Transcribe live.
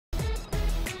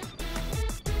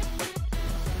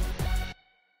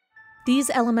These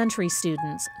elementary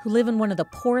students, who live in one of the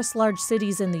poorest large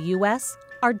cities in the U.S.,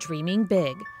 are dreaming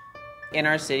big. In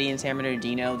our city, in San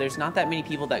Bernardino, there's not that many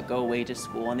people that go away to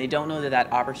school, and they don't know that that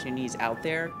opportunity is out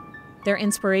there. Their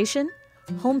inspiration?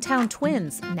 Hometown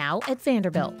twins, now at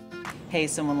Vanderbilt. Hey,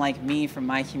 someone like me from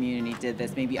my community did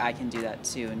this, maybe I can do that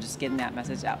too, and just getting that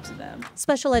message out to them.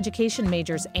 Special education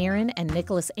majors Aaron and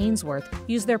Nicholas Ainsworth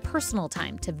use their personal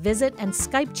time to visit and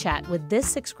Skype chat with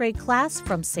this 6th grade class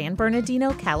from San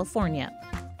Bernardino, California.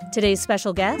 Today's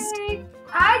special guest?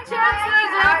 Hi, Chancellor.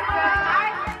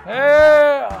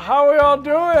 Hey, how are we all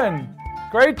doing?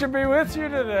 Great to be with you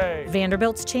today.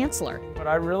 Vanderbilt's Chancellor. But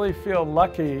I really feel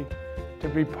lucky to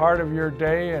be part of your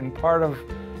day and part of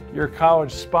your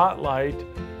college spotlight.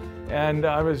 And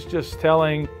I was just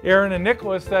telling Aaron and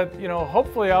Nicholas that,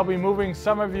 hopefully I'll be moving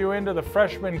some of you into the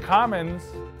freshman commons.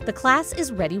 The class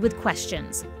is ready with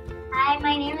questions. Hi,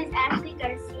 my name is Ashley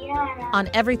Garcia. On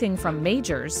everything from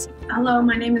majors. Hello,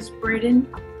 my name is Braden,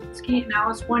 and I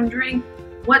was wondering,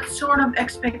 what sort of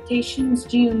expectations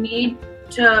do you need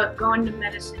to go into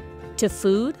medicine? To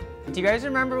food. Do you guys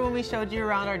remember when we showed you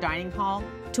around our dining hall?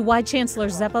 To why Chancellor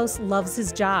Zeppos loves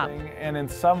his job. And in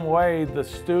some way, the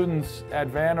students at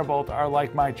Vanderbilt are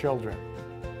like my children.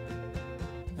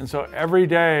 And so every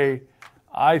day,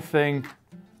 I think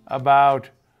about,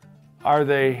 are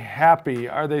they happy?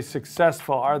 Are they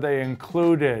successful? Are they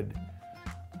included?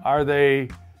 Are they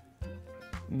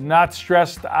not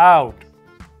stressed out?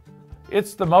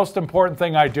 It's the most important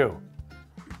thing I do.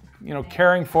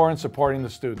 Caring for and supporting the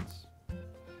students.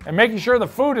 And making sure the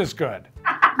food is good.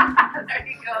 There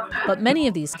you go. But many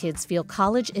of these kids feel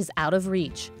college is out of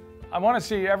reach. I want to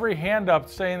see every hand up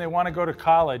saying they want to go to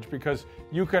college, because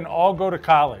you can all go to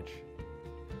college.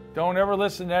 Don't ever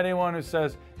listen to anyone who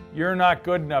says you're not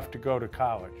good enough to go to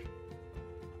college.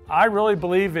 I really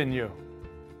believe in you.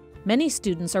 Many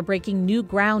students are breaking new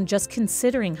ground just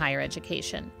considering higher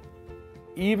education.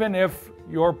 Even if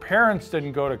your parents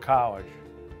didn't go to college,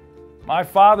 my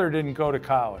father didn't go to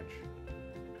college,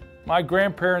 my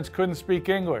grandparents couldn't speak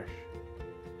English,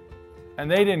 and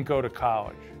they didn't go to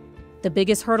college. The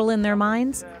biggest hurdle in their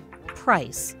minds?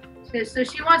 Price. So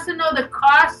she wants to know the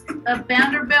cost of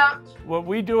Vanderbilt. What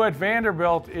we do at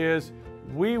Vanderbilt is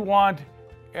we want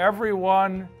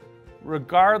everyone,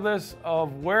 regardless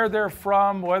of where they're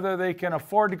from, whether they can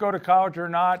afford to go to college or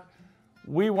not,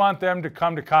 we want them to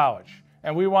come to college,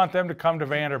 and we want them to come to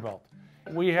Vanderbilt.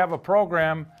 We have a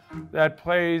program that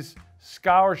plays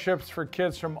scholarships for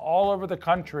kids from all over the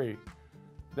country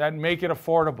that make it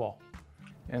affordable.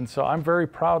 And so I'm very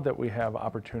proud that we have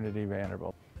Opportunity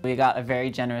Vanderbilt. We got a very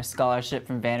generous scholarship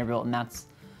from Vanderbilt, and that's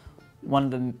one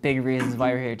of the big reasons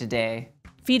why we're here today.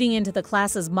 Feeding into the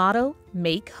class's motto,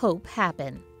 make hope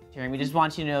happen. We just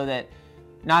want you to know that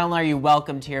not only are you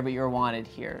welcomed here, but you're wanted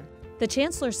here. The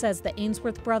Chancellor says the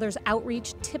Ainsworth brothers'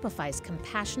 outreach typifies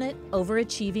compassionate,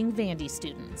 overachieving Vandy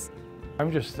students.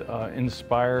 I'm just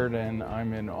inspired, and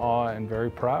I'm in awe and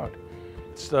very proud.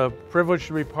 It's a privilege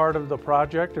to be part of the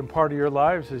project and part of your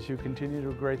lives as you continue to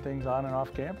do great things on and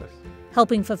off campus.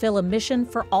 Helping fulfill a mission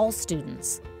for all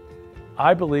students.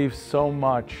 I believe so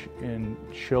much in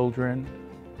children,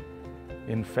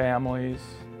 in families,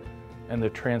 and the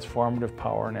transformative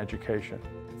power in education.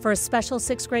 For a special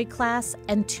 6th grade class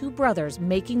and 2 brothers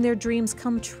making their dreams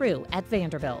come true at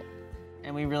Vanderbilt.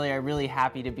 And we really are really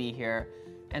happy to be here.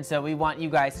 And so we want you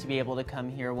guys to be able to come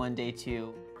here one day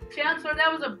too. Chancellor, that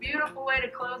was a beautiful way to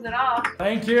close it off.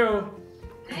 Thank you.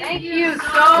 Thank you so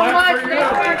much.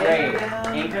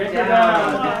 Anchor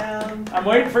down. I'm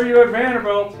waiting for you at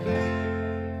Vanderbilt.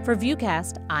 For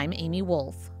Viewcast, I'm Amy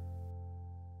Wolf.